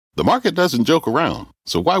The market doesn't joke around,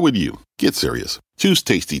 so why would you? Get serious. Choose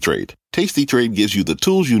Tasty Trade. Tasty Trade gives you the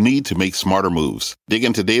tools you need to make smarter moves. Dig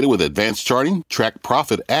into data with advanced charting, track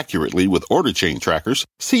profit accurately with order chain trackers,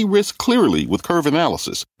 see risk clearly with curve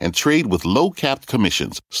analysis, and trade with low-capped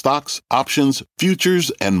commissions, stocks, options,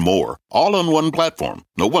 futures, and more. All on one platform.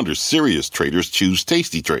 No wonder serious traders choose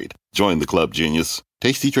Tasty Trade. Join the club, genius.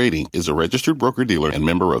 Tasty Trading is a registered broker-dealer and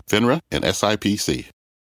member of FINRA and SIPC.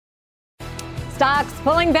 Stocks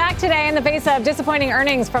pulling back today in the face of disappointing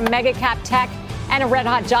earnings from mega-cap tech and a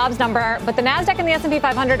red-hot jobs number. But the Nasdaq and the S&P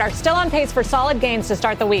 500 are still on pace for solid gains to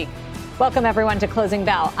start the week. Welcome, everyone, to Closing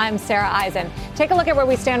Bell. I'm Sarah Eisen. Take a look at where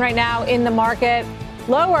we stand right now in the market.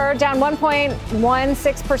 Lower, down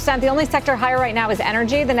 1.16%. The only sector higher right now is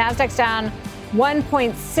energy. The Nasdaq's down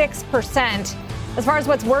 1.6%. As far as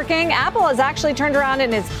what's working, Apple has actually turned around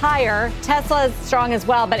and is higher. Tesla is strong as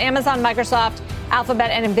well, but Amazon, Microsoft, Alphabet,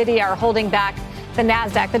 and NVIDIA are holding back the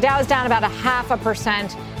Nasdaq. The Dow is down about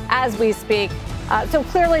 0.5% as we speak. So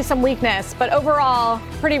clearly some weakness, but overall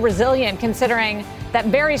pretty resilient considering that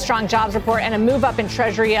very strong jobs report and a move up in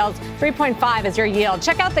Treasury yields. 3.5 is your yield.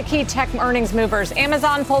 Check out the key tech earnings movers.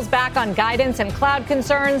 Amazon pulls back on guidance and cloud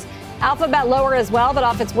concerns. Alphabet lower as well, but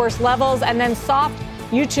off its worst levels. And then soft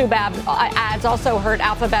YouTube ads also hurt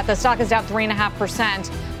Alphabet. The stock is down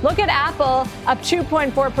 3.5%. Look at Apple, up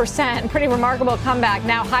 2.4%. Pretty remarkable comeback,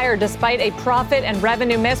 now higher despite a profit and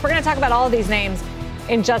revenue miss. We're going to talk about all of these names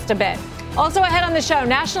in just a bit. Also ahead on the show,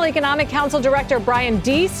 National Economic Council Director Brian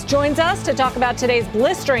Deese joins us to talk about today's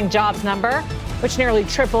blistering jobs number, which nearly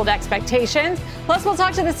tripled expectations. Plus, we'll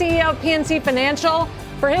talk to the CEO of PNC Financial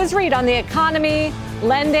for his read on the economy,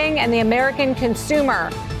 lending, and the American consumer.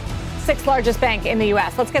 Sixth largest bank in the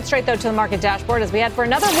U.S. Let's get straight, though, to the market dashboard as we head for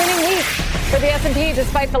another winning week for the S&P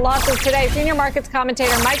despite the losses today. Senior markets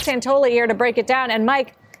commentator Mike Santoli here to break it down. And,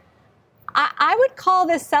 Mike, I would call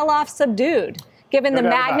this sell-off subdued, given the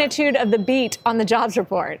magnitude of the beat on the jobs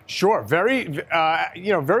report. Sure. Very,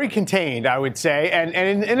 very contained, I would say. And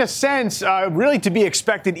in a sense, really to be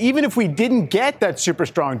expected, even if we didn't get that super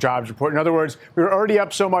strong jobs report. In other words, we were already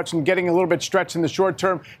up so much and getting a little bit stretched in the short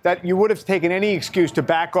term that you would have taken any excuse to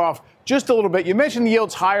back off just a little bit. You mentioned the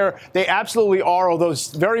yields higher. They absolutely are, although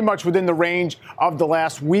very much within the range of the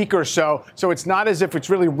last week or so. So it's not as if it's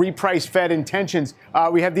really repriced Fed intentions.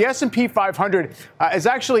 We have the S&P 500 has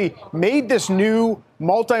actually made this new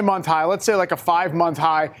multi-month high, let's say like a 5-month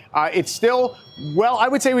high. It's still, well, I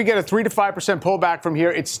would say we get a 3 to 5% pullback from here.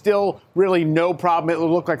 It's still really no problem. It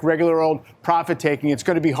will look like regular old profit taking. It's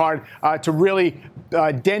going to be hard to really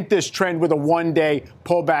dent this trend with a one-day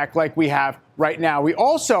pullback like we have right now. We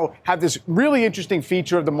also have this really interesting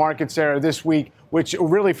feature of the market, Sarah, this week, which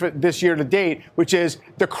really for this year to date, which is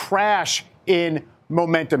the crash in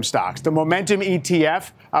momentum stocks. The momentum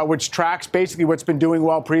ETF, which tracks basically what's been doing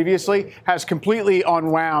well previously, has completely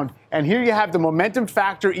unwound. And here you have the momentum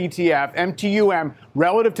factor ETF, MTUM,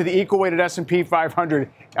 relative to the equal-weighted S&P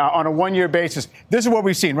 500 on a one-year basis. This is what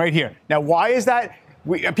we've seen right here. Now, why is that?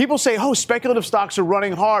 People say, oh, speculative stocks are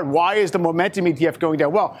running hard. Why is the momentum ETF going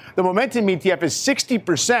down? Well, the momentum ETF is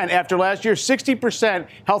 60% after last year, 60%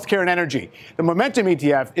 healthcare and energy. The momentum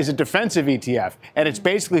ETF is a defensive ETF, and it's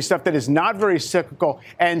basically stuff that is not very cyclical.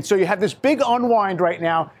 And so you have this big unwind right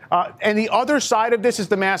now. And the other side of this is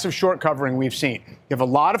the massive short covering we've seen. You have a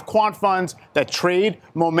lot of quant funds that trade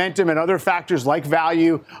momentum and other factors like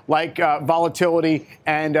value, like volatility,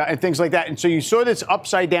 and things like that. And so you saw this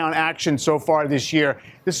upside down action so far this year.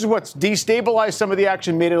 This is what's destabilized some of the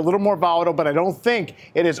action, made it a little more volatile, but I don't think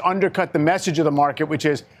it has undercut the message of the market, which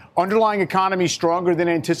is underlying economy stronger than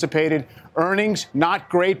anticipated, earnings not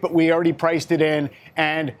great, but we already priced it in,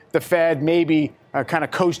 and the Fed maybe kind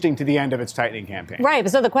of coasting to the end of its tightening campaign. Right.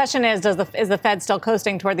 So the question is the Fed still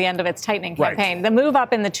coasting toward the end of its tightening campaign? Right. The move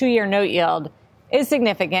up in the 2-year note yield is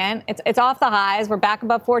significant. It's off the highs. We're back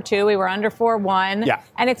above 4.2. We were under 4.1. Yeah.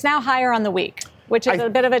 And it's now higher on the week, which is a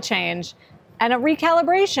bit of a change and a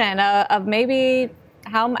recalibration of maybe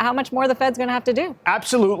how much more the Fed's going to have to do.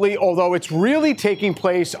 Absolutely, although it's really taking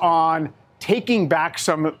place on taking back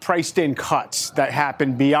some priced-in cuts that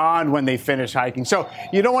happen beyond when they finish hiking. So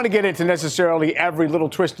you don't want to get into necessarily every little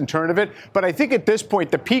twist and turn of it, but I think at this point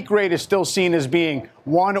the peak rate is still seen as being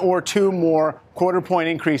 1 or 2 more quarter-point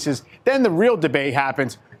increases. Then the real debate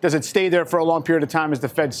happens. Does it stay there for a long period of time, as the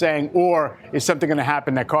Fed's saying, or is something going to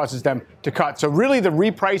happen that causes them to cut? So really the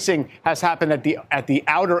repricing has happened at the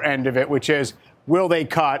outer end of it, which is will they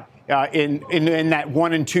cut in that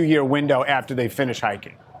 1 and 2 year window after they finish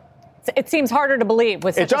hiking? It seems harder to believe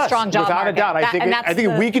with such a strong job without market. a doubt. I think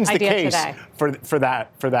it weakens the case today. for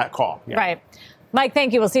that call. Yeah. Right. Mike,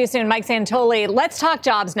 thank you. We'll see you soon. Mike Santoli. Let's talk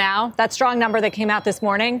jobs now. That strong number that came out this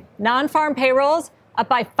morning. Non-farm payrolls up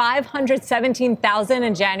by 517,000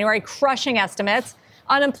 in January, crushing estimates.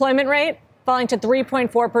 Unemployment rate falling to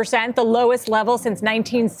 3.4%, the lowest level since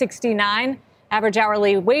 1969. Average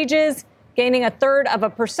hourly wages gaining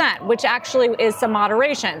 0.33%, which actually is some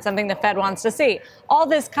moderation, something the Fed wants to see. All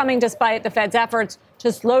this coming despite the Fed's efforts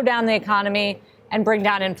to slow down the economy and bring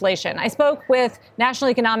down inflation. I spoke with National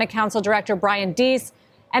Economic Council Director Brian Deese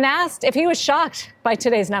and asked if he was shocked by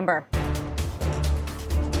today's number.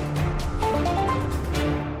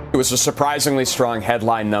 It was a surprisingly strong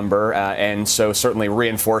headline number, and so certainly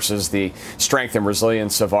reinforces the strength and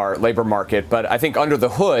resilience of our labor market. But I think under the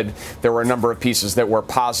hood, there were a number of pieces that were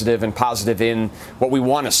positive and positive in what we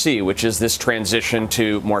want to see, which is this transition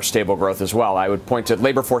to more stable growth as well. I would point to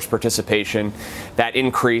labor force participation, that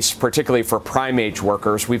increase, particularly for prime age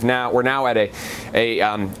workers. We're now at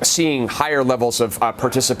seeing higher levels of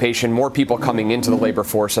participation, more people coming into the labor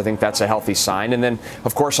force. I think that's a healthy sign. And then,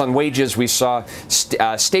 of course, on wages, we saw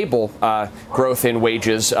stable growth in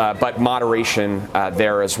wages, but moderation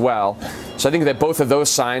there as well. So I think that both of those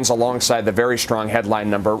signs, alongside the very strong headline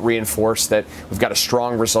number, reinforce that we've got a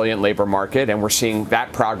strong, resilient labor market, and we're seeing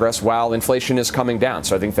that progress while inflation is coming down.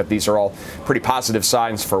 So I think that these are all pretty positive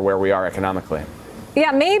signs for where we are economically. Yeah,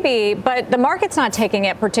 maybe, but the market's not taking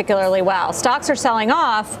it particularly well. Stocks are selling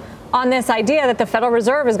off on this idea that the Federal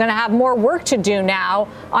Reserve is going to have more work to do now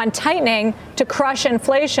on tightening to crush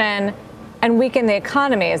inflation and weaken the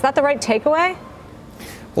economy. Is that the right takeaway?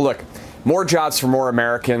 Well, look, more jobs for more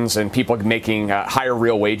Americans and people making higher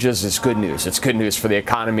real wages is good news. It's good news for the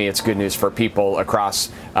economy. It's good news for people across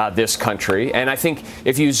this country. And I think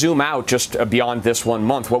if you zoom out just beyond this 1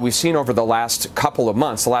 month, what we've seen over the last couple of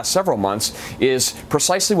months, the last several months, is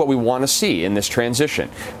precisely what we want to see in this transition.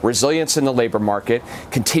 Resilience in the labor market,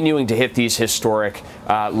 continuing to hit these historic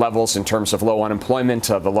levels in terms of low unemployment,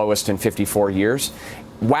 the lowest in 54 years.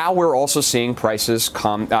 While we're also seeing price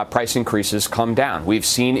increases come down. We've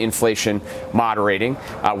seen inflation moderating.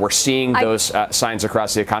 We're seeing those signs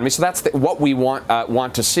across the economy. So that's what we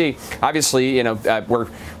want to see. Obviously, you know, we're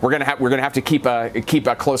going to have to keep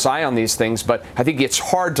a close eye on these things. But I think it's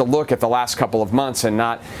hard to look at the last couple of months and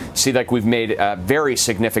not see like we've made very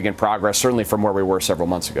significant progress, certainly from where we were several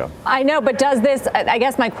months ago. I know, but does this? I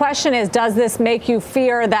guess my question is, does this make you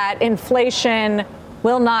fear that inflation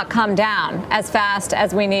will not come down as fast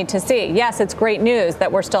as we need to see? Yes, it's great news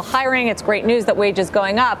that we're still hiring. It's great news that wages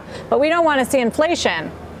going up, but we don't want to see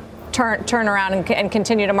inflation turn around and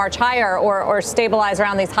continue to march higher or stabilize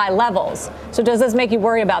around these high levels. So does this make you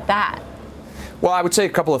worry about that? Well, I would say a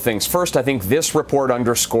couple of things. First, I think this report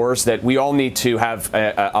underscores that we all need to have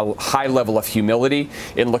a high level of humility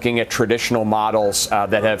in looking at traditional models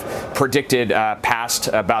that have predicted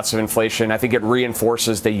past bouts of inflation. I think it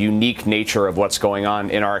reinforces the unique nature of what's going on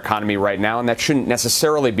in our economy right now, and that shouldn't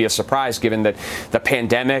necessarily be a surprise given that the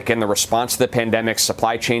pandemic and the response to the pandemic,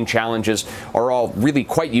 supply chain challenges are all really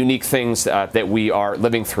quite unique things that we are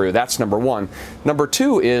living through. That's number one. Number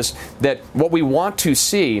two is that what we want to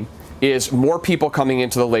see is more people coming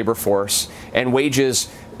into the labor force and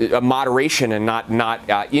wages moderation and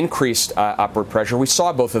not increased upward pressure. We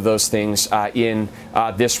saw both of those things in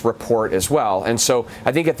this report as well. And so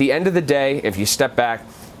I think at the end of the day, if you step back,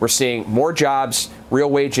 we're seeing more jobs, real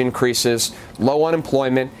wage increases, low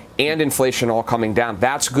unemployment, and inflation all coming down.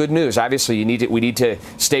 That's good news. Obviously, we need to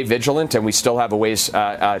stay vigilant, and we still have a ways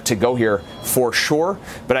to go here for sure.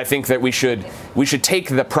 But I think that we should take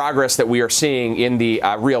the progress that we are seeing in the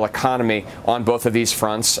real economy on both of these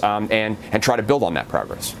fronts and try to build on that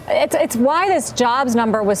progress. It's why this jobs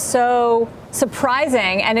number was so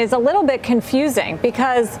surprising and is a little bit confusing,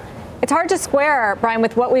 because it's hard to square, Brian,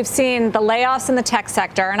 with what we've seen, the layoffs in the tech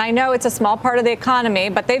sector. And I know it's a small part of the economy,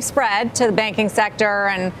 but they've spread to the banking sector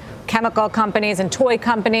and chemical companies and toy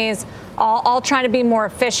companies, all trying to be more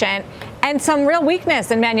efficient, and some real weakness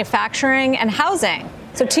in manufacturing and housing.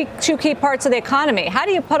 So two key parts of the economy. How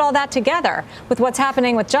do you put all that together with what's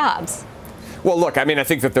happening with jobs? Well, look, I mean, I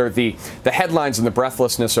think that the headlines and the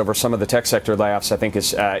breathlessness over some of the tech sector layoffs, I think,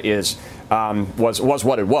 was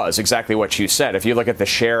what it was, exactly what you said. If you look at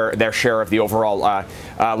their share of the overall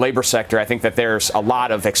labor sector, I think that there's a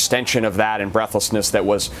lot of extension of that and breathlessness that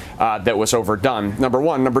was overdone. Number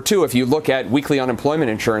one. Number two, if you look at weekly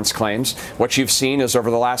unemployment insurance claims, what you've seen is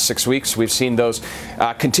over the last 6 weeks, we've seen those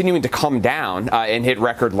continuing to come down and hit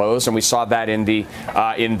record lows, and we saw that in the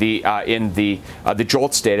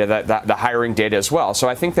JOLTS data, the hiring manufacturing data as well. So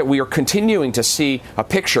I think that we are continuing to see a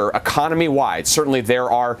picture economy-wide. Certainly there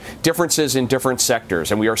are differences in different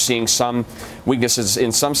sectors, and we are seeing some weaknesses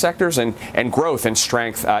in some sectors and growth and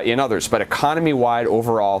strength in others. But economy-wide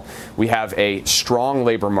overall, we have a strong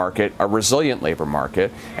labor market, a resilient labor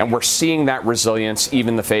market, and we're seeing that resilience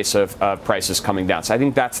even in the face of prices coming down. So I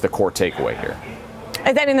think that's the core takeaway here.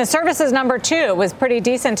 And then in the services number too was pretty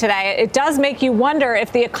decent today. It does make you wonder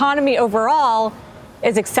if the economy overall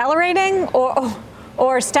is accelerating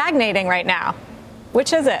or stagnating right now.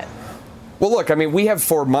 Which is it? Well, look, I mean, we have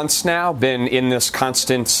for months now been in this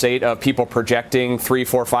constant state of people projecting 3,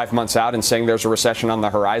 4, 5 months out and saying there's a recession on the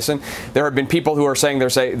horizon. There have been people who are saying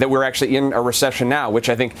that we're actually in a recession now, which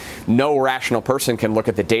I think no rational person can look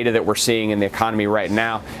at the data that we're seeing in the economy right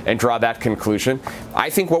now and draw that conclusion. I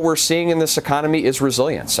think what we're seeing in this economy is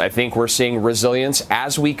resilience. I think we're seeing resilience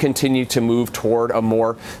as we continue to move toward a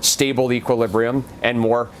more stable equilibrium and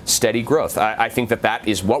more steady growth. I think that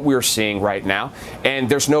is what we're seeing right now, and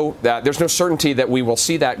there's no certainty that we will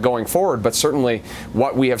see that going forward, but certainly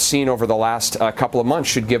what we have seen over the last couple of months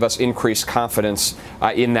should give us increased confidence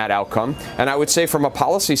in that outcome. And I would say from a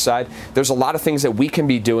policy side, there's a lot of things that we can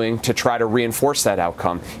be doing to try to reinforce that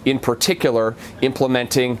outcome. In particular,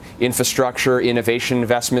 implementing infrastructure, innovation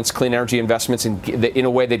investments, clean energy investments in a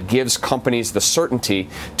way that gives companies the certainty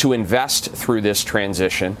to invest through this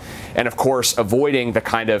transition. And of course, avoiding the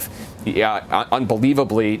kind of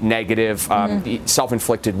unbelievably negative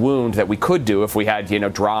self-inflicted wound that we could do if we had,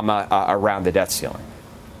 drama around the debt ceiling.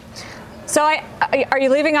 So are you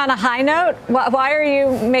leaving on a high note? Why are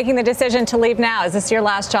you making the decision to leave now? Is this your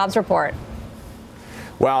last jobs report?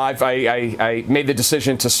 Well, I made the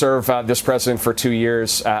decision to serve this president for 2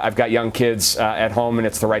 years. I've got young kids at home, and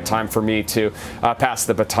it's the right time for me to pass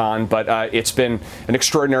the baton. But it's been an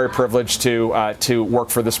extraordinary privilege to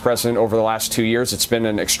work for this president over the last 2 years. It's been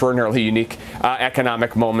an extraordinarily unique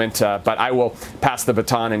economic moment. But I will pass the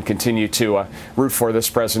baton and continue to root for this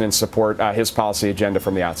president and support his policy agenda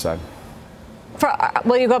from the outside.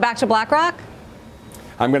 Will you go back to BlackRock?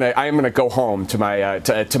 I am gonna go home to my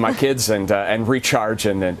kids and recharge,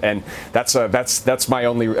 and that's my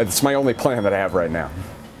only plan that I have right now.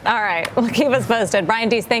 All right, well, keep us posted. Brian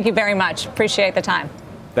Deese, thank you very much. Appreciate the time.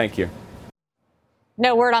 Thank you.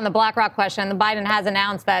 No word on the BlackRock question. The Biden has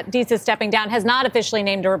announced that Deese is stepping down, has not officially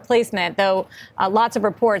named a replacement, though lots of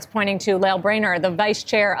reports pointing to Lael Brainerd, the vice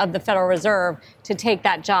chair of the Federal Reserve, to take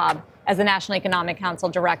that job as the National Economic Council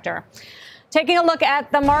director. Taking a look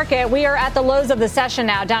at the market, we are at the lows of the session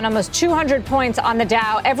now, down almost 200 points on the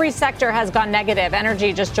Dow. Every sector has gone negative.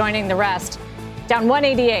 Energy just joining the rest, down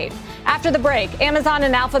 188. After the break, Amazon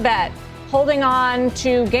and Alphabet holding on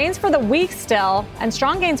to gains for the week still and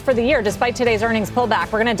strong gains for the year despite today's earnings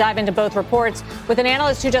pullback. We're going to dive into both reports with an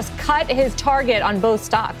analyst who just cut his target on both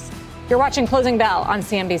stocks. You're watching Closing Bell on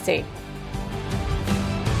CNBC.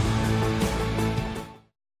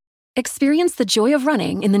 Experience the joy of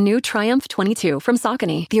running in the new Triumph 22 from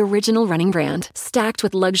Saucony, the original running brand. Stacked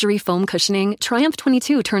with luxury foam cushioning, Triumph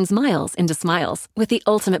 22 turns miles into smiles with the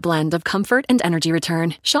ultimate blend of comfort and energy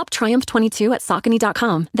return. Shop Triumph 22 at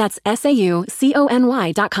Saucony.com. That's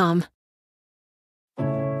SAUCONY.com.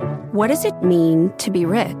 What does it mean to be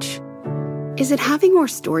rich? Is it having more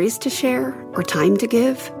stories to share or time to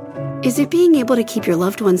give? Is it being able to keep your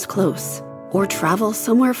loved ones close or travel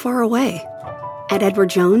somewhere far away? At Edward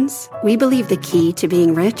Jones, we believe the key to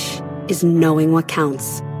being rich is knowing what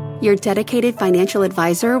counts. Your dedicated financial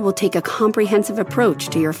advisor will take a comprehensive approach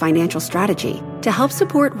to your financial strategy to help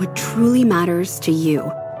support what truly matters to you.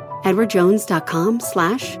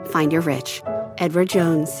 EdwardJones.com/findyourrich. Edward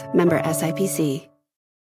Jones, member SIPC.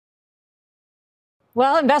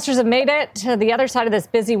 Well, investors have made it to the other side of this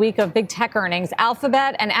busy week of big tech earnings.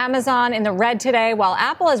 Alphabet and Amazon in the red today, while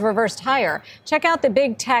Apple has reversed higher. Check out the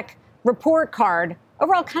big tech report card.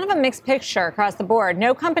 Overall, kind of a mixed picture across the board.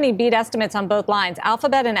 No company beat estimates on both lines.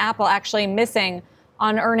 Alphabet and Apple actually missing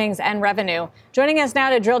on earnings and revenue. Joining us now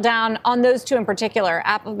to drill down on those two in particular,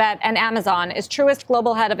 Alphabet and Amazon, is Truist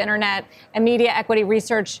Global Head of Internet and Media Equity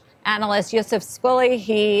Research Analyst Yusuf Squilly.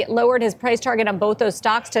 He lowered his price target on both those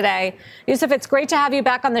stocks today. Yusuf, it's great to have you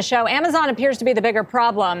back on the show. Amazon appears to be the bigger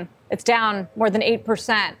problem. It's down more than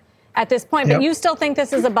 8%. At this point, but you still think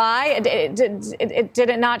this is a buy? Did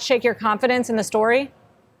it not shake your confidence in the story?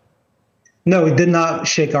 No, it did not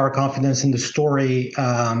shake our confidence in the story.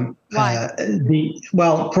 Why?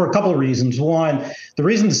 For a couple of reasons. One, the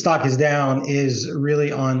reason the stock is down is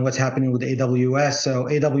really on what's happening with AWS. So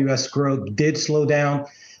AWS growth did slow down.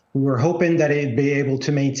 We were hoping that it'd be able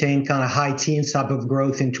to maintain kind of high teens type of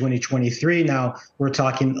growth in 2023. Now we're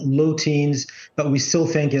talking low teens, but we still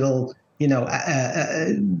think it'll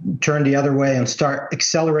turn the other way and start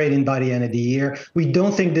accelerating by the end of the year. We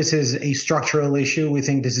don't think this is a structural issue. We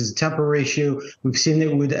think this is a temporary issue. We've seen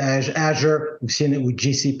it with Azure. We've seen it with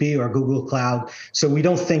GCP or Google Cloud. So we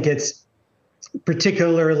don't think it's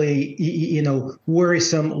particularly,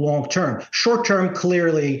 worrisome long term. Short term,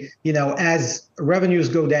 clearly, as revenues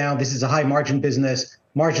go down, this is a high margin business.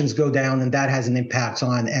 Margins go down, and that has an impact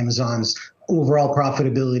on Amazon's overall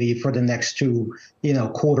profitability for the next two,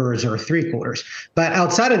 quarters or 3 quarters. But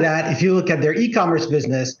outside of that, if you look at their e-commerce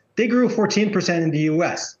business, they grew 14% in the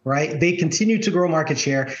US, right? They continue to grow market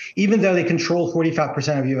share, even though they control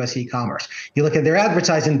 45% of US e-commerce. You look at their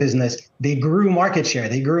advertising business, they grew market share.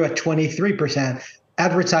 They grew at 23%.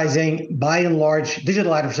 Advertising, by and large,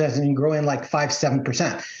 digital advertising growing like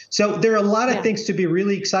 5-7%. So there are a lot of things to be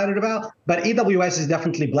really excited about, but AWS is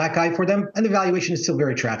definitely black eye for them, and the valuation is still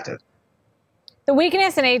very attractive. The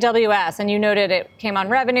weakness in AWS, and you noted it came on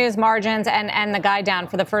revenues, margins, and the guide down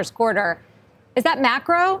for the first quarter. Is that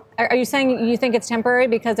macro? Are you saying you think it's temporary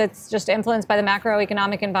because it's just influenced by the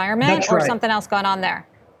macroeconomic environment? That's right. Or something else going on there?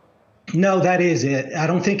 No, that is it. I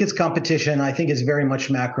don't think it's competition. I think it's very much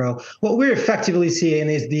macro. What we're effectively seeing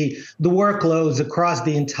is the workloads across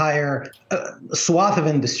the entire swath of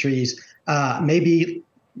industries, maybe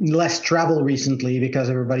less travel recently because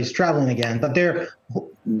everybody's traveling again, but there are,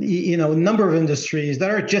 a number of industries that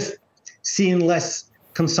are just seeing less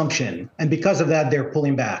consumption. And because of that, they're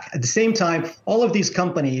pulling back. At the same time, all of these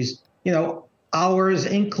companies, ours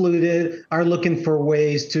included, are looking for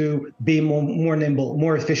ways to be more nimble,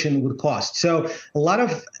 more efficient with cost. So a lot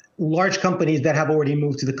of large companies that have already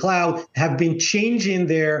moved to the cloud have been changing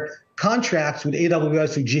their contracts with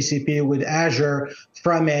AWS, with GCP, with Azure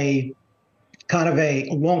from a kind of a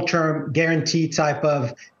long-term guarantee type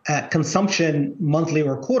of consumption monthly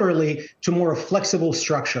or quarterly to more flexible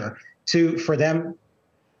structure for them,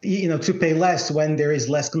 to pay less when there is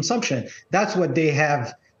less consumption. That's what they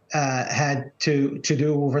have had to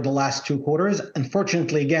do over the last 2 quarters.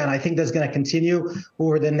 Unfortunately, again, I think that's going to continue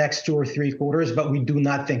over the next 2 or 3 quarters, but we do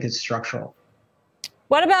not think it's structural.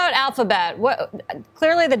 What about Alphabet?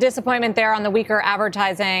 Clearly the disappointment there on the weaker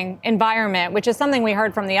advertising environment, which is something we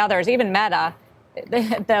heard from the others, even Meta,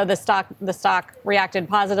 though the stock reacted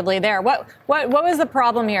positively there. What was the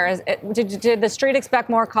problem here? Did the street expect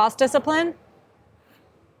more cost discipline?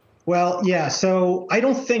 Well, yeah. So I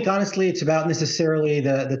don't think, honestly, it's about necessarily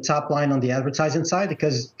the top line on the advertising side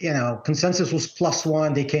because, consensus was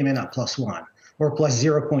 +1. They came in at +1 or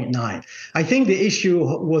 +0.9. I think the issue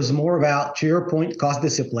was more about, to your point, cost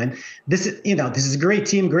discipline. This is a great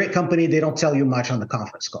team, great company. They don't tell you much on the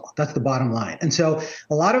conference call. That's the bottom line. And so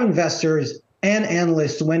a lot of investors and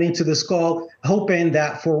analysts went into this call hoping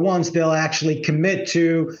that for once they'll actually commit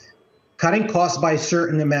to cutting costs by a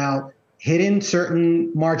certain amount, hitting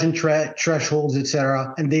certain margin thresholds, et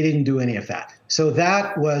cetera, and they didn't do any of that. So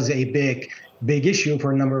that was a big issue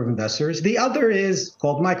for a number of investors. The other is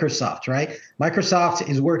called Microsoft, right? Microsoft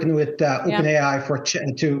is working with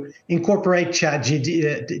OpenAI to incorporate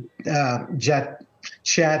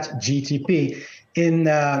ChatGTP in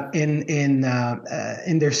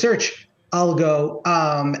their search algo,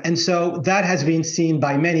 and so that has been seen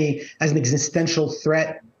by many as an existential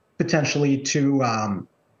threat potentially to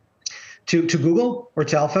Google or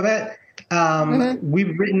to Alphabet.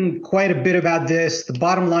 We've written quite a bit about this. The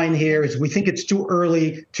bottom line here is we think it's too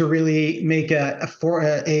early to really make a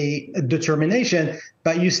determination,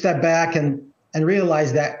 but you step back and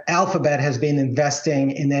realize that Alphabet has been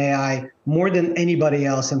investing in AI more than anybody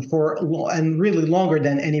else and really longer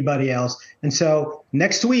than anybody else. And so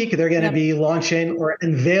next week, they're going to be launching or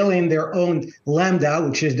unveiling their own Lambda,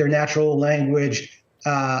 which is their natural language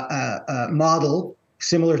model,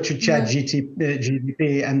 similar to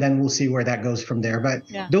ChatGPT, and then we'll see where that goes from there. But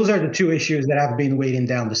those are the 2 issues that have been weighing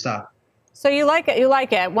down the stock. So you like it.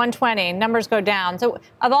 120, numbers go down. So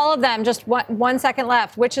of all of them, just 1 second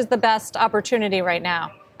left. Which is the best opportunity right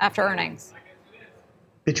now after earnings?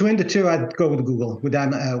 Between the 2, I'd go with Google, with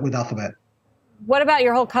Alphabet. What about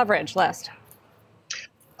your whole coverage list?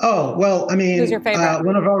 Oh, well, I mean, who's your favorite?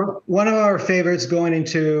 One of our favorites going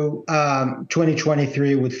into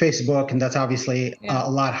 2023 with Facebook, and that's obviously a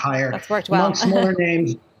lot higher. That's worked well.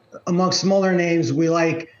 Among smaller names, we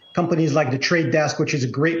like companies like The Trade Desk, which is a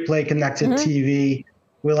great play connected TV.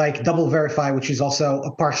 We like Double Verify, which is also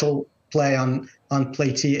a partial play on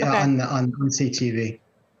Play T on CTV.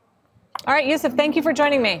 All right, Yusuf, thank you for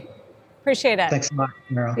joining me. Appreciate it. Thanks a lot,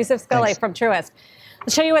 Meryl. Yusuf Scully from Truist. I'll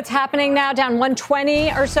show you what's happening now, down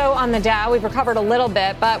 120 or so on the Dow. We've recovered a little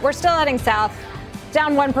bit, but we're still heading south.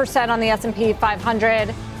 Down 1% on the S&P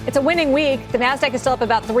 500. It's a winning week. The Nasdaq is still up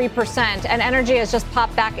about 3%, and energy has just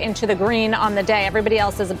popped back into the green on the day. Everybody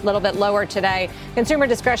else is a little bit lower today. Consumer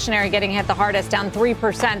discretionary getting hit the hardest, down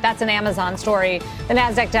 3%. That's an Amazon story. The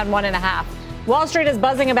Nasdaq down 1.5%. Wall Street is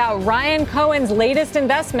buzzing about Ryan Cohen's latest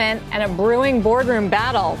investment and a brewing boardroom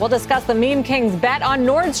battle. We'll discuss the meme king's bet on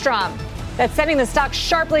Nordstrom that's setting the stock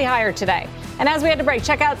sharply higher today. And as we had to break,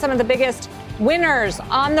 check out some of the biggest winners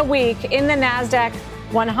on the week in the Nasdaq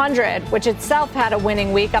 100, which itself had a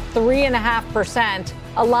winning week, up 3.5%.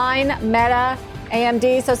 Align, Meta,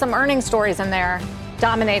 AMD. So some earnings stories in there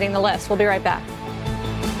dominating the list. We'll be right back.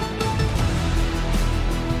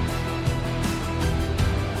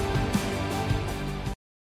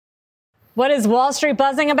 What is Wall Street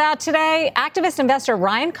buzzing about today? Activist investor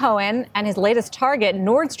Ryan Cohen and his latest target,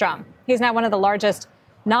 Nordstrom. He's now one of the largest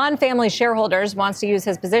non-family shareholders, wants to use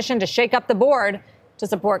his position to shake up the board to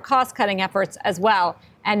support cost-cutting efforts as well.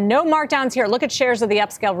 And no markdowns here. Look at shares of the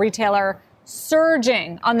upscale retailer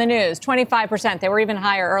surging on the news, 25%. They were even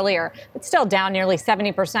higher earlier, but still down nearly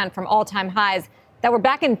 70% from all-time highs that were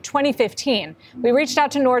back in 2015. We reached out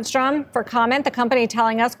to Nordstrom for comment, the company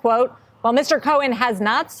telling us, quote, "While Mr. Cohen has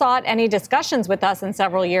not sought any discussions with us in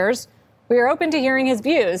several years, we are open to hearing his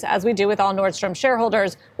views. As we do with all Nordstrom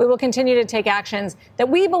shareholders, we will continue to take actions that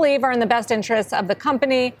we believe are in the best interests of the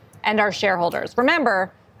company and our shareholders."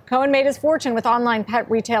 Remember, Cohen made his fortune with online pet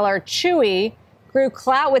retailer Chewy, grew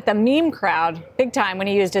clout with the meme crowd big time when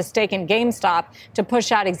he used his stake in GameStop to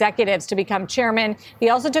push out executives to become chairman. He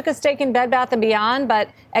also took a stake in Bed Bath & Beyond, but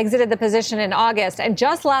exited the position in August. And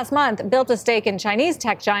just last month, built a stake in Chinese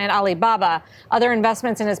tech giant Alibaba. Other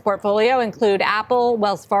investments in his portfolio include Apple,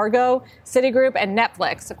 Wells Fargo, Citigroup, and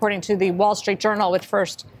Netflix, according to the Wall Street Journal, which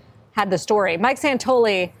first had the story. Mike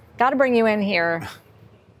Santoli, got to bring you in here.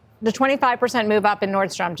 The 25% move up in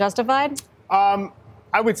Nordstrom, justified? I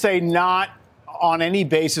would say not on any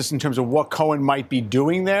basis in terms of what Cohen might be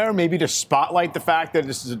doing there, maybe to spotlight the fact that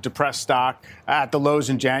this is a depressed stock. At the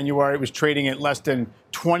lows in January, it was trading at less than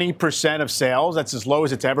 20% of sales. That's as low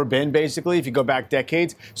as it's ever been, basically, if you go back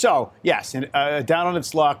decades. So, yes, down on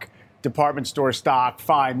its luck, department store stock,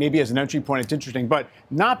 fine. Maybe as an entry point, it's interesting, but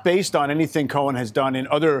not based on anything Cohen has done in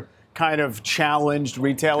other kind of challenged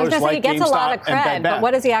retailers like GameStop. He gets a lot of cred, but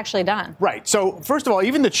what has he actually done? Right. So, first of all,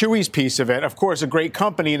 even the Chewy's piece of it, of course, a great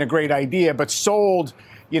company and a great idea, but sold,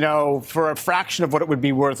 for a fraction of what it would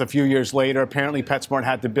be worth a few years later. Apparently, PetSmart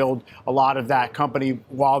had to build a lot of that company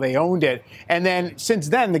while they owned it. And then, since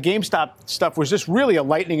then, the GameStop stuff was just really a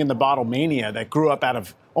lightning in the bottle mania that grew up out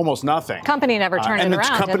of almost nothing. Company never turned it around, and the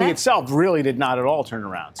company itself really did not at all turn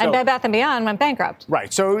around. So, and Bed Bath & Beyond went bankrupt.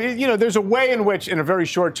 Right. So, there's a way in which, in a very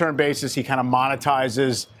short-term basis, he kind of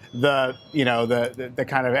monetizes the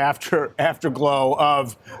kind of afterglow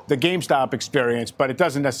of the GameStop experience, but it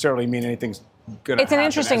doesn't necessarily mean anything's going to happen. It's an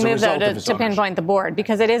interesting move, though, to pinpoint the board,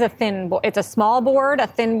 because it is it's a small board, a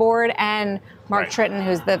thin board, and Mark Tritton,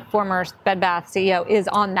 who's the former Bed Bath CEO, is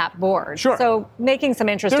on that board. Sure. So making some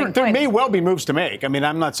interesting points. There may well be moves to make. I mean,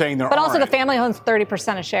 I'm not saying there aren't. But also the family owns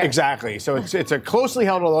 30% of shares. Exactly. So it's a closely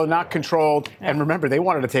held, although not controlled. Yeah. And remember, they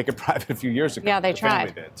wanted to take it private a few years ago. Yeah, they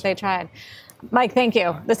tried. They tried. Mike, thank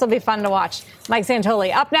you. This will be fun to watch. Mike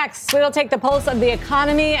Santoli. Up next, we will take the pulse of the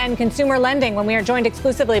economy and consumer lending when we are joined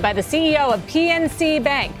exclusively by the CEO of PNC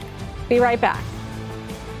Bank. Be right back.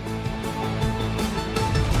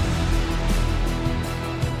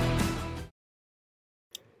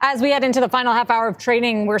 As we head into the final half hour of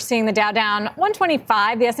trading, we're seeing the Dow down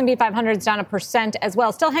 125. The S&P 500 is down 1% as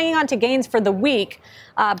well. Still hanging on to gains for the week,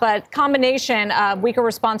 but combination of weaker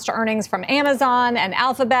response to earnings from Amazon and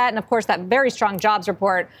Alphabet, and of course that very strong jobs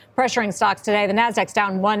report pressuring stocks today. The Nasdaq's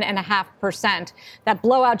down 1.5%. That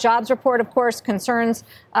blowout jobs report, of course, concerns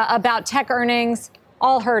about tech earnings,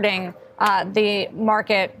 all hurting the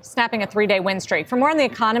market, snapping a 3-day win streak. For more on the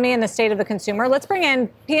economy and the state of the consumer, let's bring in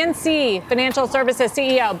PNC Financial Services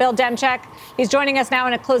CEO Bill Demchak. He's joining us now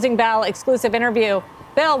in a Closing Bell exclusive interview.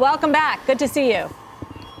 Bill, welcome back. Good to see you.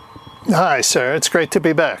 Hi, Sarah. It's great to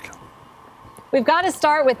be back. We've got to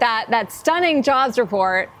start with that stunning jobs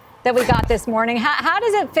report that we got this morning. How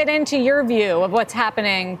does it fit into your view of what's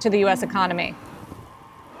happening to the U.S. economy?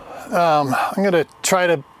 I'm going to try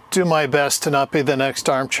to do my best to not be the next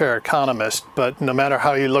armchair economist, but no matter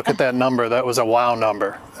how you look at that number, that was a wow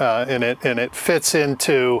number, and it fits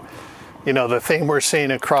into, the thing we're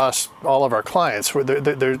seeing across all of our clients.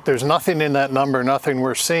 There's nothing in that number, nothing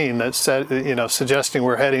we're seeing that suggesting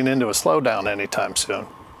we're heading into a slowdown anytime soon.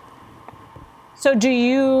 So, do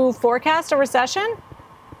you forecast a recession?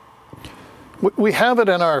 We have it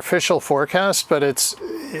in our official forecast, but it's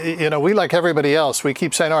we, like everybody else, we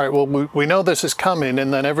keep saying, all right, well, we know this is coming,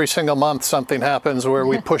 and then every single month something happens where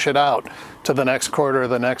we push it out to the next quarter or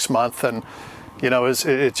the next month. And,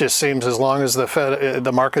 it just seems as long as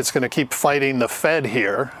the market's going to keep fighting the Fed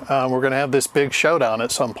here, we're going to have this big showdown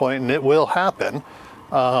at some point, and it will happen.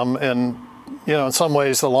 And, in some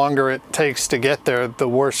ways, the longer it takes to get there, the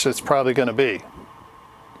worse it's probably going to be.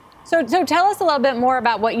 So tell us a little bit more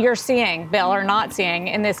about what you're seing, Bill, or not seeing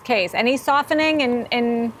in this case. Any softening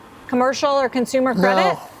in commercial or consumer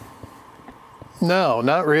credit? No,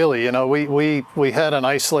 not really. We had an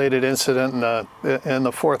isolated incident in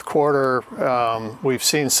the fourth quarter. We've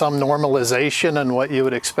seen some normalization in what you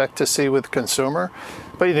would expect to see with consumer.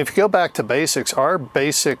 But if you go back to basics, our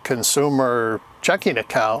basic consumer checking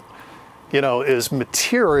account, is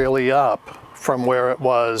materially up from where it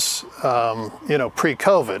was,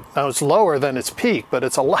 pre-COVID. Now it's lower than its peak, but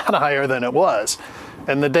it's a lot higher than it was.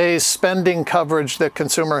 And the day's spending coverage that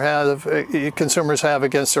consumers have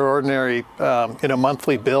against their ordinary,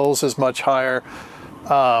 monthly bills is much higher.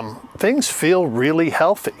 Things feel really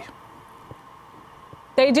healthy.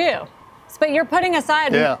 They do. But you're putting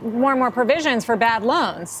aside more and more provisions for bad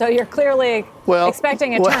loans. So you're clearly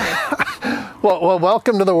expecting a turn. Well,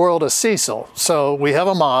 welcome to the world of CECL. So we have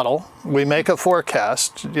a model, we make a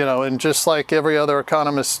forecast, and just like every other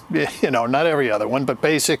economist, not every other one, but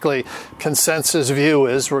basically consensus view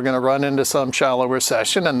is we're going to run into some shallow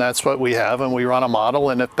recession, and that's what we have, and we run a model,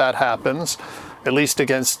 and if that happens, at least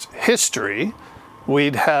against history,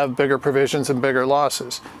 we'd have bigger provisions and bigger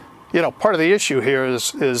losses. Part of the issue here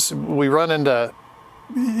is we run into,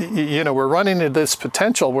 we're running into this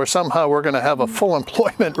potential where somehow we're going to have a full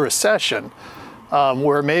employment recession,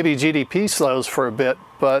 where maybe GDP slows for a bit,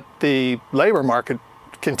 but the labor market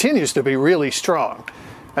continues to be really strong.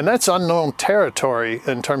 And that's unknown territory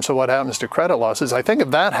in terms of what happens to credit losses. I think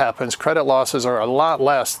if that happens, credit losses are a lot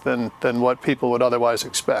less than what people would otherwise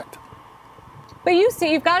expect. But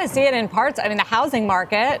you've got to see it in parts. I mean, the housing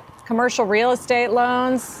market, commercial real estate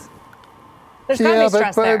loans. There's got to be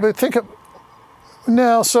stress there. But think of,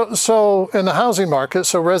 no, so in the housing market,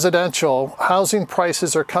 so residential, housing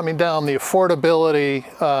prices are coming down. The affordability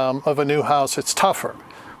of a new house, it's tougher.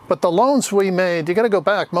 But the loans we made, you got to go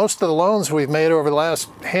back. Most of the loans we've made over the last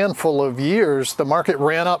handful of years, the market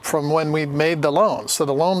ran up from when we made the loans. So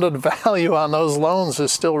the loan to value on those loans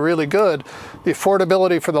is still really good. The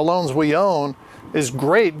affordability for the loans we own is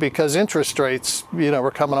great because interest rates,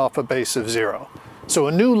 we're coming off a base of zero. So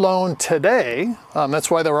a new loan today, that's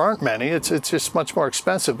why there aren't many, it's just much more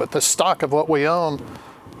expensive, but the stock of what we own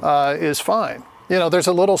is fine. There's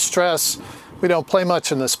a little stress. We don't play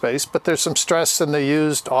much in this space, but there's some stress in the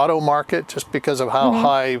used auto market just because of how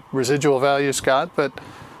high residual values got. But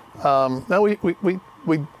no,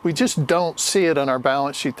 we just don't see it on our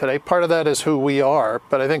balance sheet today. Part of that is who we are,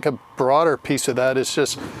 but I think a broader piece of that is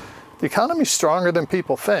just the economy's stronger than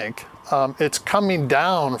people think. It's coming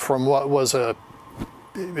down from what was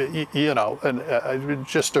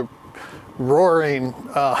just a roaring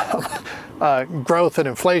growth and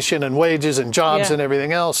inflation and wages and jobs and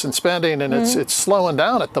everything else and spending, and it's slowing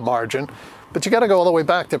down at the margin. But you got to go all the way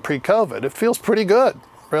back to pre-COVID. It feels pretty good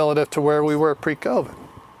relative to where we were pre-COVID.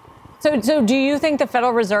 So do you think the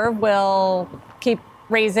Federal Reserve will keep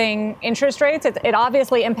raising interest rates? It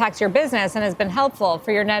obviously impacts your business and has been helpful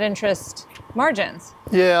for your net interest margins.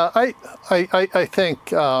 Yeah, I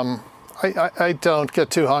think I don't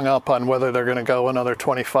get too hung up on whether they're going to go another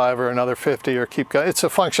 25 or another 50 or keep going. It's a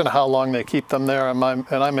function of how long they keep them there. And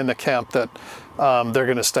I'm in the camp that they're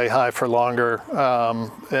going to stay high for longer.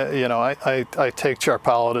 I take Chair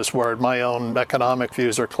Powell at his word. My own economic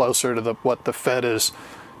views are closer to what the Fed is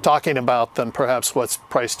talking about than perhaps what's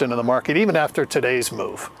priced into the market, even after today's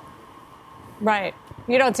move. Right.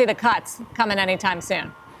 You don't see the cuts coming anytime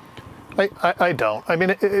soon. I don't. I mean,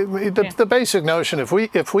 the basic notion, if we,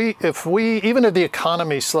 even if the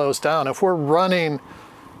economy slows down, if we're running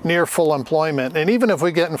near full employment, and even if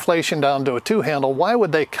we get inflation down to a 2 handle, why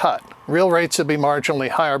would they cut? Real rates would be marginally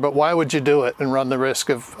higher, but why would you do it and run the risk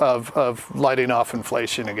of lighting off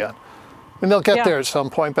inflation again? And they'll get there at some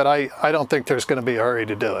point, but I don't think there's going to be a hurry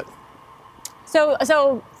to do it. So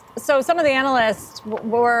some of the analysts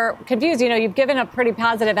were confused. You've given a pretty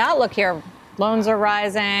positive outlook here. Loans are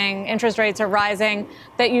rising, interest rates are rising,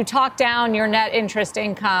 that you talked down your net interest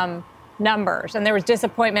income numbers, and there was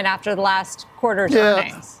disappointment after the last quarter's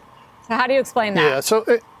earnings. So how do you explain that? Yeah, so,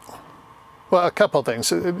 a couple of things.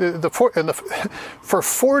 For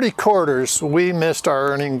 40 quarters, we missed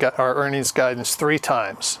our earnings guidance 3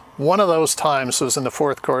 times. One of those times was in the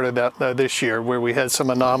fourth quarter this year, where we had some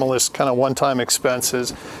anomalous kind of one-time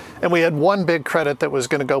expenses. And we had one big credit that was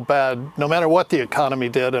going to go bad no matter what the economy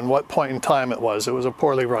did and what point in time it was. It was a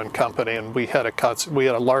poorly run company, and we had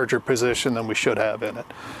a larger position than we should have in it.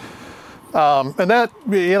 And that,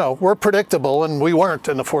 we're predictable, and we weren't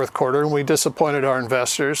in the fourth quarter, and we disappointed our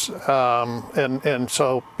investors. And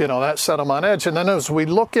so, that set them on edge. And then as we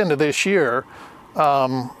look into this year, we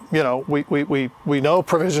know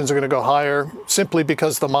provisions are going to go higher simply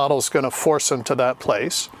because the model's going to force them to that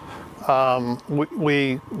place.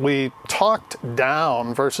 We talked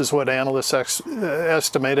down versus what analysts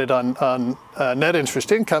estimated on net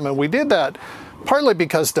interest income, and we did that partly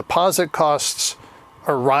because deposit costs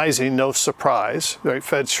are rising, no surprise. Right?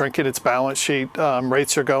 Fed's shrinking its balance sheet,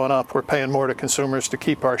 rates are going up, we're paying more to consumers to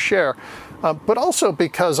keep our share, but also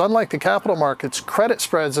because, unlike the capital markets, credit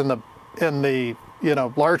spreads in the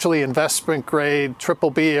largely investment grade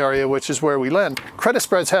BBB area, which is where we lend, credit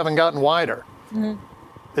spreads haven't gotten wider. Mm-hmm.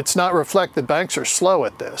 It's not reflected. Banks are slow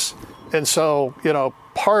at this. And so,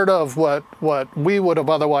 part of what we would have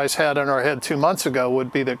otherwise had in our head 2 months ago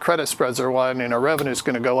would be that credit spreads are widening, our revenue is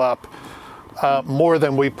going to go up more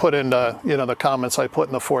than we put into, the comments I put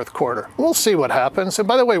in the fourth quarter. We'll see what happens. And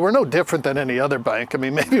by the way, we're no different than any other bank. I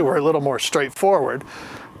mean, maybe we're a little more straightforward.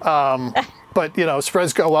 But,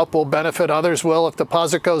 spreads go up, will benefit, others will. If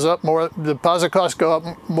deposit goes up more, deposit costs go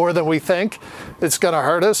up more than we think, it's going to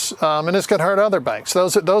hurt us, and it's going to hurt other banks.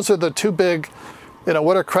 Those are the two big,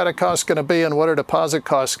 what are credit costs going to be and what are deposit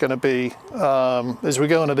costs going to be as we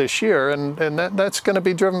go into this year, and that's going to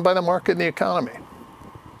be driven by the market and the economy.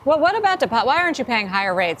 Well, what about why aren't you paying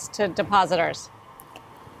higher rates to depositors?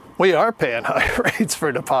 We are paying higher rates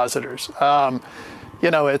for depositors.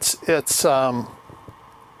 It's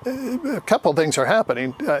a couple of things are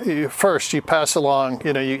happening. First, you pass along,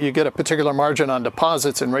 you get a particular margin on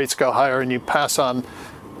deposits and rates go higher, and you pass on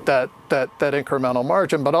that incremental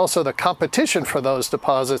margin. But also the competition for those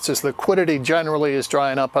deposits, as liquidity generally is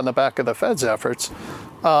drying up on the back of the Fed's efforts,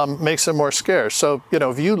 makes them more scarce. So,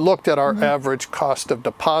 if you looked at our average cost of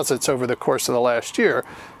deposits over the course of the last year,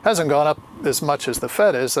 hasn't gone up as much as the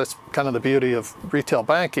Fed is. That's kind of the beauty of retail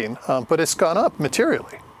banking, but it's gone up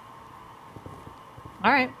materially.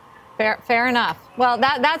 All right. Fair enough. Well,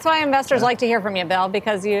 that's why investors like to hear from you, Bill,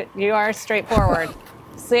 because you are straightforward.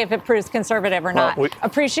 See if it proves conservative or not.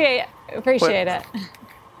 Appreciate it.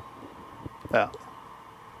 Yeah.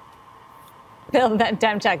 Bill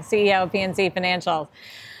Demchuk, CEO of PNC Financials.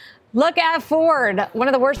 Look at Ford, one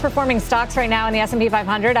of the worst performing stocks right now in the S&P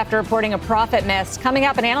 500 after reporting a profit miss. Coming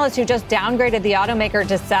up, an analyst who just downgraded the automaker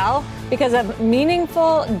to sell because of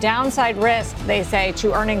meaningful downside risk, they say,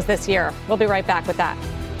 to earnings this year. We'll be right back with that.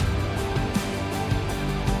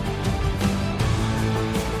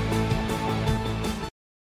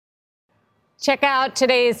 Check out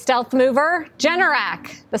today's stealth mover,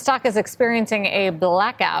 Generac. The stock is experiencing a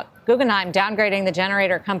blackout. Guggenheim downgrading the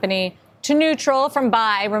generator company to neutral from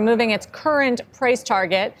buy, removing its current price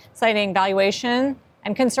target, citing valuation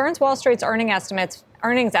and concerns Wall Street's earnings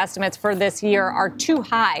estimates for this year are too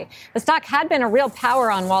high. The stock had been a real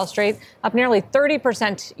power on Wall Street, up nearly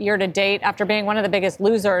 30% year to date after being one of the biggest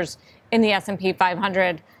losers in the S&P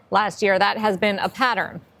 500 last year. That has been a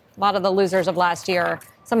pattern. A lot of the losers of last year,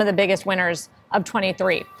 some of the biggest winners of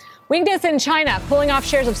 23. Weakness in China, cooling off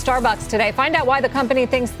shares of Starbucks today. Find out why the company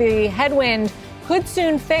thinks the headwind could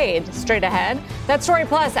soon fade. Straight ahead. That story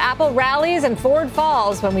plus Apple rallies and Ford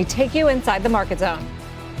falls when we take you inside the market zone.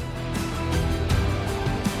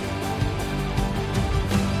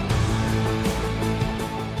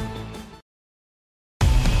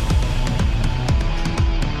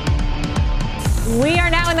 We are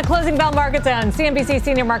now in the closing bell market zone. CNBC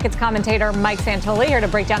senior markets commentator Mike Santoli here to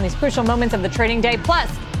break down these crucial moments of the trading day.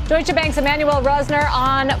 Plus, Deutsche Bank's Emmanuel Rosner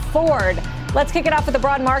on Ford. Let's kick it off with the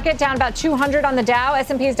broad market, down about 200 on the Dow.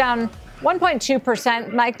 S&P is down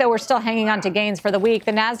 1.2%. Mike, though, we're still hanging on to gains for the week.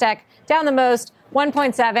 The Nasdaq down the most,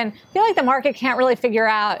 1.7. I feel like the market can't really figure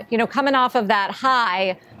out, coming off of that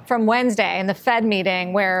high from Wednesday in the Fed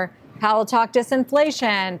meeting where Powell talked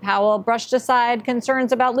disinflation, Powell brushed aside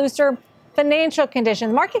concerns about looser financial conditions.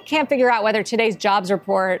 The market can't figure out whether today's jobs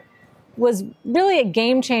report was really a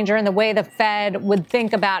game changer in the way the Fed would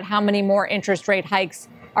think about how many more interest rate hikes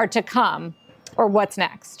are to come. Or what's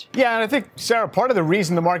next? Yeah, and I think, Sarah, part of the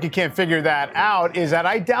reason the market can't figure that out is that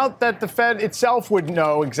I doubt that the Fed itself would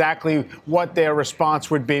know exactly what their response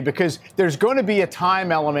would be, because there's going to be a time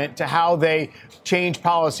element to how they change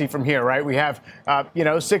policy from here, right? We have,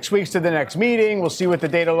 6 weeks to the next meeting. We'll see what the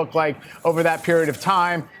data look like over that period of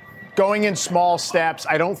time. going in small steps.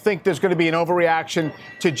 I don't think there's going to be an overreaction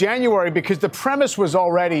to January because the premise was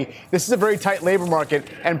already this is a very tight labor market,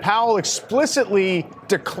 and Powell explicitly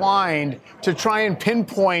declined to try and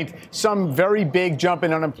pinpoint some very big jump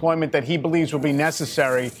in unemployment that he believes will be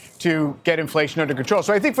necessary to get inflation under control.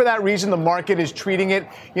 So I think for that reason, the market is treating it,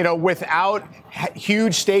 without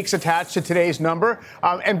huge stakes attached to today's number.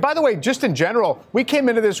 And by the way, just in general, we came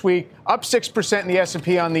into this week up 6% in the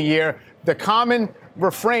S&P on the year. The common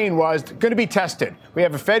refrain was going to be tested. We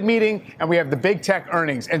have a Fed meeting and we have the big tech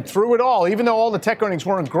earnings. And through it all, even though all the tech earnings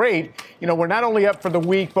weren't great, we're not only up for the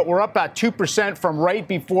week, but we're up about 2% from right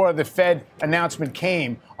before the Fed announcement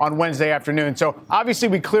came on Wednesday afternoon. So obviously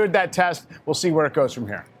we cleared that test. We'll see where it goes from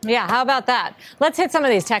here. Yeah, how about that? Let's hit some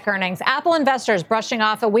of these tech earnings. Apple investors brushing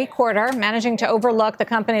off a weak quarter, managing to overlook the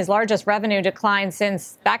company's largest revenue decline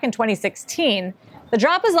since back in 2016. The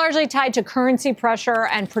drop is largely tied to currency pressure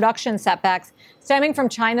and production setbacks stemming from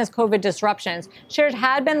China's COVID disruptions. Shares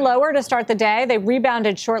had been lower to start the day. They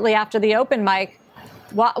rebounded shortly after the open, Mike.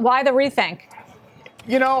 Why the rethink?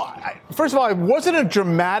 First of all, it wasn't a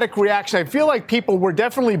dramatic reaction. I feel like people were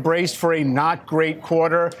definitely braced for a not great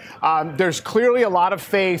quarter. There's clearly a lot of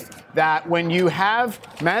faith that when you have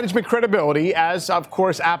management credibility, as of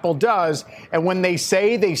course Apple does, and when they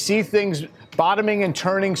say they see things bottoming and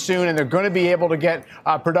turning soon, and they're going to be able to get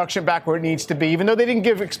production back where it needs to be. Even though they didn't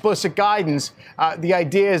give explicit guidance, the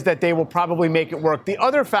idea is that they will probably make it work. The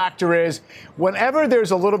other factor is whenever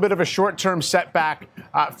there's a little bit of a short-term setback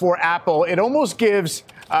for Apple, it almost gives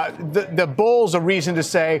the bulls a reason to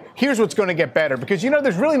say, here's what's going to get better. Because,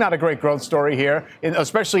 there's really not a great growth story here,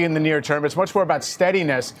 especially in the near term. It's much more about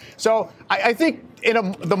steadiness. So I think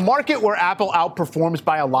the market where Apple outperforms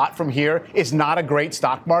by a lot from here is not a great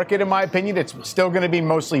stock market, in my opinion. It's still going to be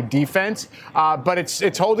mostly defense, but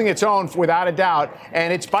it's holding its own without a doubt.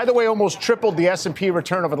 And it's, by the way, almost tripled the S&P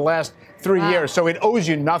return over the last 3 years. So it owes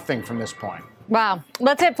you nothing from this point. Wow.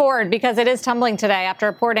 Let's hit Ford because it is tumbling today after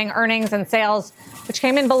reporting earnings and sales, which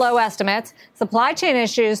came in below estimates. Supply chain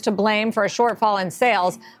issues to blame for a shortfall in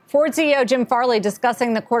sales. Ford CEO Jim Farley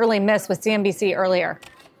discussing the quarterly miss with CNBC earlier.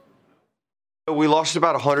 We lost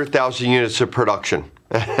about 100,000 units of production,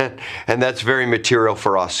 and that's very material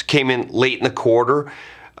for us. Came in late in the quarter.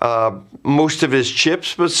 Most of it is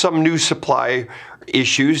chips, but some new supply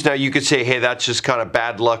issues. Now, you could say, hey, that's just kind of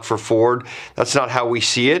bad luck for Ford. That's not how we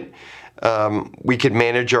see it. We could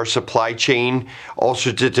manage our supply chain all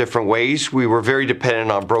sorts of different ways. We were very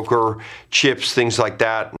dependent on broker chips, things like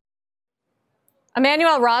that.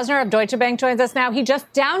 Emmanuel Rosner of Deutsche Bank joins us now. He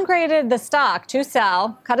just downgraded the stock to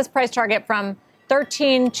sell, cut his price target from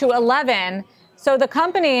 13 to 11. So the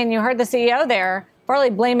company, and you heard the CEO there, Farley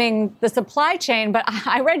blaming the supply chain. But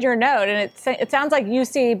I read your note, and it sounds like you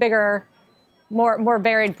see bigger, more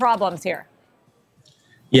varied problems here.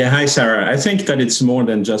 Yeah, hi, Sarah. I think that it's more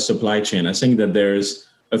than just supply chain. I think that there's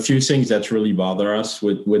a few things that really bother us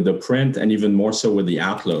with the print and even more so with the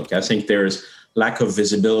outlook. I think there's lack of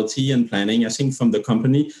visibility and planning. I think from the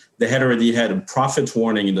company, they had already had a profit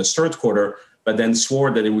warning in the third quarter, but then swore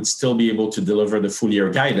that it would still be able to deliver the full year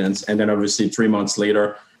guidance. And then obviously 3 months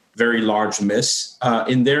later, very large miss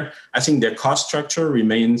in there. I think their cost structure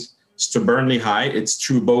remains stubbornly high. It's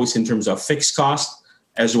true both in terms of fixed cost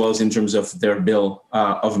as well as in terms of their bill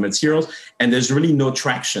of materials. And there's really no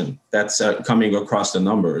traction that's coming across the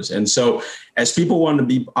numbers. And so as people want to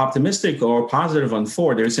be optimistic or positive on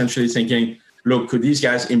Ford, they're essentially thinking, look, could these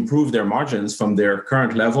guys improve their margins from their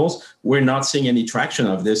current levels? We're not seeing any traction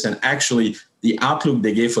of this. And actually, the outlook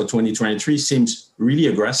they gave for 2023 seems really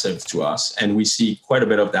aggressive to us. And we see quite a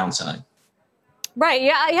bit of downside. Right.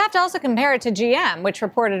 Yeah, you have to also compare it to GM, which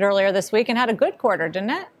reported earlier this week and had a good quarter,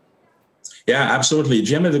 didn't it? Yeah, absolutely.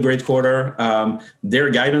 GM had a great quarter.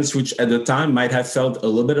 Their guidance, which at the time might have felt a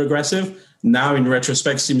little bit aggressive, now in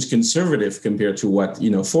retrospect seems conservative compared to what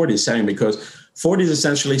Ford is saying, because Ford is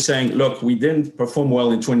essentially saying, look, we didn't perform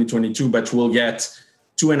well in 2022, but we'll get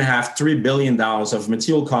 $2.5–3 billion of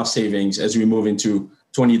material cost savings as we move into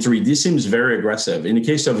 23. This seems very aggressive. In the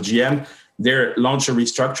case of GM, they launched a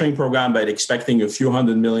restructuring program by expecting a few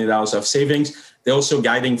 $100 million of savings. They're also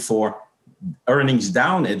guiding for earnings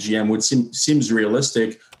down at GM, which seems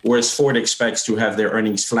realistic, whereas Ford expects to have their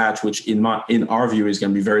earnings flat, which in our view is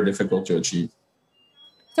going to be very difficult to achieve.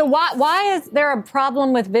 So why is there a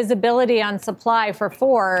problem with visibility on supply for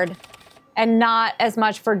Ford and not as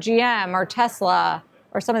much for GM or Tesla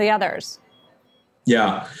or some of the others?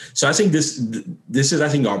 Yeah. So I think this is, I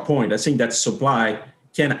think, our point. I think that supply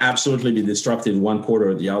can absolutely be disrupted one quarter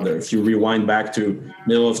or the other. If you rewind back to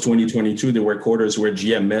middle of 2022, there were quarters where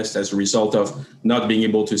GM missed as a result of not being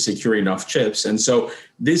able to secure enough chips. And so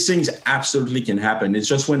these things absolutely can happen. It's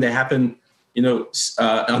just when they happen,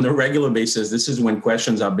 on a regular basis, this is when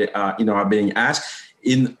questions are being asked.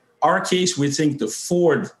 In our case, we think the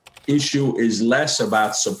Ford issue is less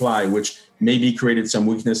about supply, which maybe created some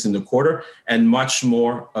weakness in the quarter, and much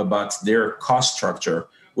more about their cost structure,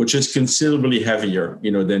 which is considerably heavier,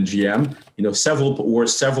 than GM,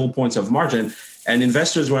 several points of margin. And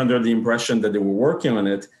investors were under the impression that they were working on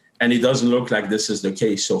it, and it doesn't look like this is the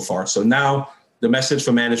case so far. So now the message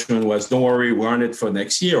for management was, don't worry, we're on it for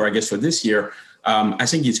next year, or I guess for this year. I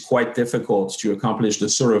think it's quite difficult to accomplish the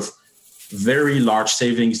sort of very large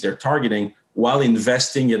savings they're targeting while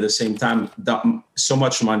investing at the same time so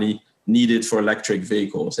much money needed for electric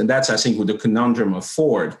vehicles. And that's, I think, with the conundrum of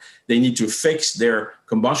Ford. They need to fix their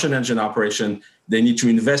combustion engine operation. They need to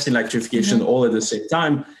invest in electrification all at the same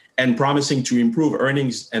time, and promising to improve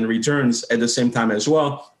earnings and returns at the same time as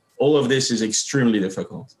well. All of this is extremely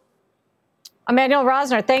difficult. Emmanuel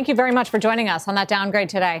Rosner, thank you very much for joining us on that downgrade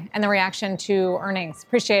today and the reaction to earnings.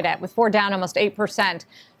 Appreciate it. With Ford down almost 8%.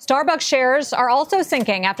 Starbucks shares are also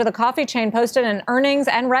sinking after the coffee chain posted an earnings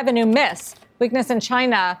and revenue miss. Weakness in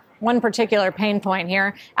China, one particular pain point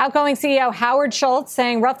here. Outgoing CEO Howard Schultz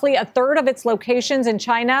saying roughly a third of its locations in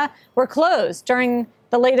China were closed during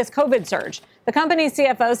the latest COVID surge. The company's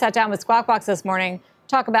CFO sat down with Squawk Box this morning to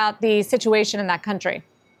talk about the situation in that country.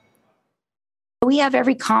 We have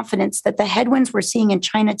every confidence that the headwinds we're seeing in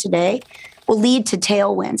China today will lead to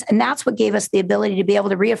tailwinds. And that's what gave us the ability to be able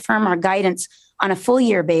to reaffirm our guidance on a full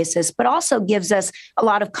year basis, but also gives us a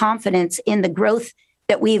lot of confidence in the growth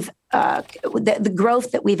that we've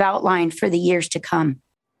outlined for the years to come.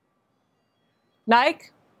 Nike,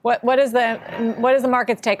 what is the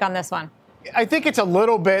market's take on this one? I think it's a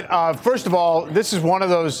little bit first of all, this is one of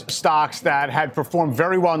those stocks that had performed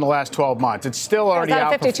very well in the last 12 months. It's still already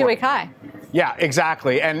outperformed. It's at a 52-week high. Yeah,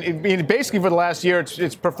 exactly. And basically for the last year,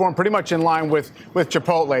 it's performed pretty much in line with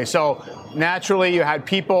Chipotle. So naturally, you had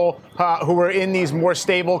people who were in these more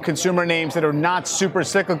stable consumer names that are not super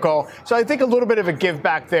cyclical. So I think a little bit of a give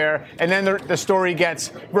back there. And then the story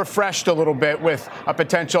gets refreshed a little bit with a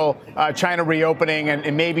potential China reopening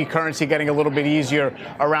and maybe currency getting a little bit easier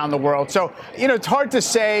around the world. So, it's hard to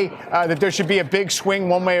say that there should be a big swing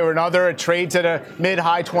one way or another. It trades at a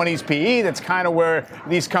mid-high 20s PE. That's kind of where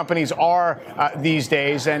these companies are these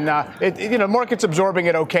days. And, market's absorbing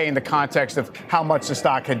it okay in the context of how much the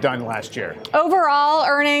stock had done last year. Overall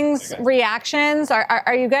earnings reactions,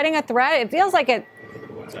 are you getting a threat? It feels like it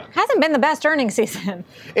hasn't been the best earnings season.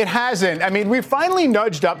 It hasn't. I mean, we finally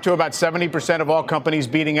nudged up to about 70% of all companies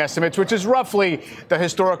beating estimates, which is roughly the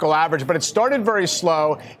historical average. But it started very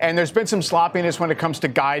slow, and there's been some sloppiness when it comes to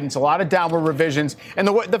guidance, a lot of downward revisions. And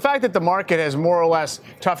the fact that the market has more or less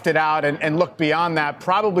toughed it out and looked beyond that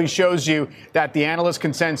probably shows you that the analyst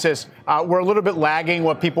consensus were a little bit lagging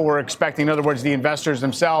what people were expecting. In other words, the investors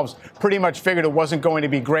themselves pretty much figured it wasn't going to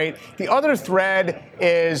be great. The other thread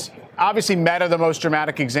is obviously Meta, the most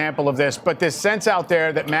dramatic example of this, but this sense out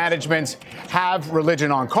there that managements have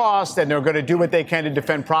religion on cost and they're going to do what they can to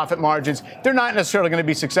defend profit margins. They're not necessarily going to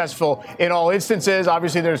be successful in all instances.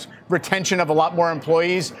 Obviously, there's retention of a lot more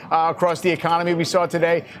employees across the economy we saw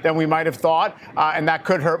today than we might have thought, and that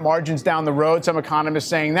could hurt margins down the road. Some economists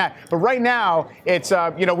saying that. But right now, it's,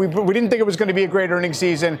 we didn't think it was going to be a great earnings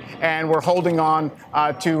season, and we're holding on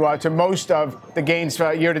to most of the gains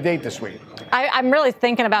year to date this week. I'm really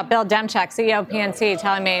thinking about Bill Demchak, CEO of PNC,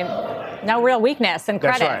 telling me no real weakness and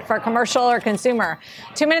credit for commercial or consumer.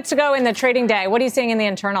 2 minutes to go in the trading day. What are you seeing in the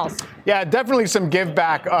internals? Yeah, definitely some give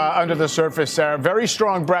back under the surface, Sarah. Very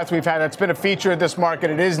strong breadth we've had. That's been a feature of this market.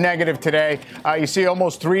 It is negative today. You see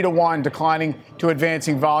almost 3-to-1 declining to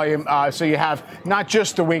advancing volume. So you have not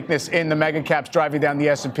just the weakness in the mega caps driving down the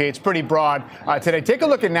S&P. It's pretty broad today. Take a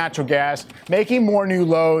look at natural gas, making more new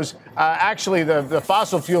lows. Actually, the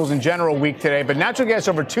fossil fuels in general weak today, but natural gas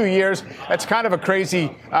over 2 years, that's kind of a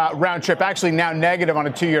crazy round trip. Actually now negative on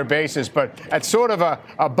a 2-year basis, but that's sort of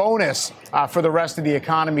a bonus for the rest of the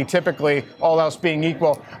economy, typically, all else being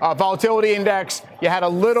equal. Volatility index, you had a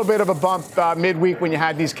little bit of a bump midweek when you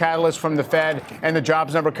had these catalysts from the Fed and the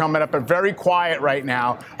jobs number coming up, but very quiet right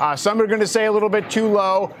now. Some are going to say a little bit too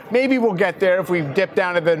low. Maybe we'll get there if we dip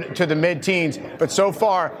down to the mid-teens, but so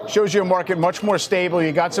far shows you a market much more stable.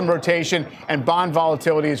 You got some rotation, and bond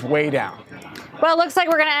volatility is way down. Well, it looks like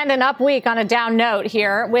we're going to end an up week on a down note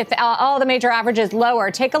here with all the major averages lower.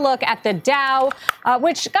 Take a look at the Dow,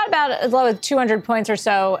 which got about as low as 200 points or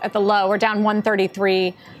so at the low. We're down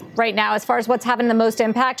 133. right now as far as what's having the most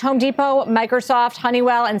impact. Home Depot, Microsoft,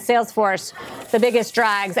 Honeywell, and Salesforce, the biggest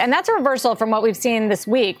drags. And that's a reversal from what we've seen this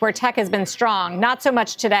week, where tech has been strong. Not so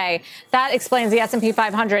much today. That explains the S&P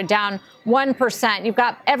 500 down 1%. You've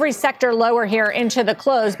got every sector lower here into the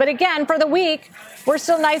close. But again, for the week, we're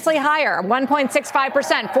still nicely higher,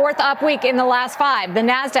 1.65%, fourth up week in the last 5. The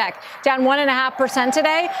NASDAQ down 1.5%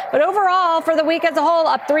 today. But overall, for the week as a whole,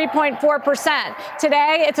 up 3.4%.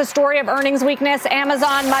 Today, it's a story of earnings weakness.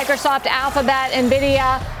 Amazon, Microsoft, Alphabet,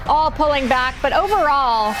 NVIDIA, all pulling back. But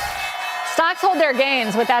overall, stocks hold their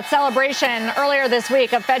gains with that celebration earlier this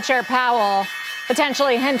week of Fed Chair Powell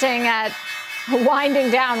potentially hinting at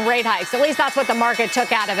winding down rate hikes. At least that's what the market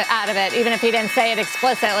took out of it, even if he didn't say it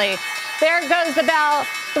explicitly. There goes the bell.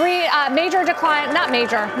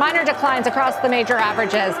 Minor declines across the major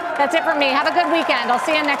averages. That's it for me. Have a good weekend. I'll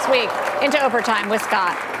see you next week into Overtime with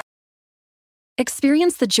Scott.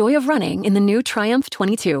 Experience the joy of running in the new Triumph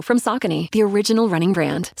 22 from Saucony, the original running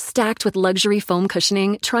brand. Stacked with luxury foam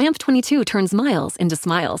cushioning, Triumph 22 turns miles into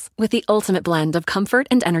smiles with the ultimate blend of comfort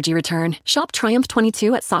and energy return. Shop Triumph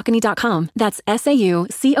 22 at Saucony.com. That's SAUCONY.com.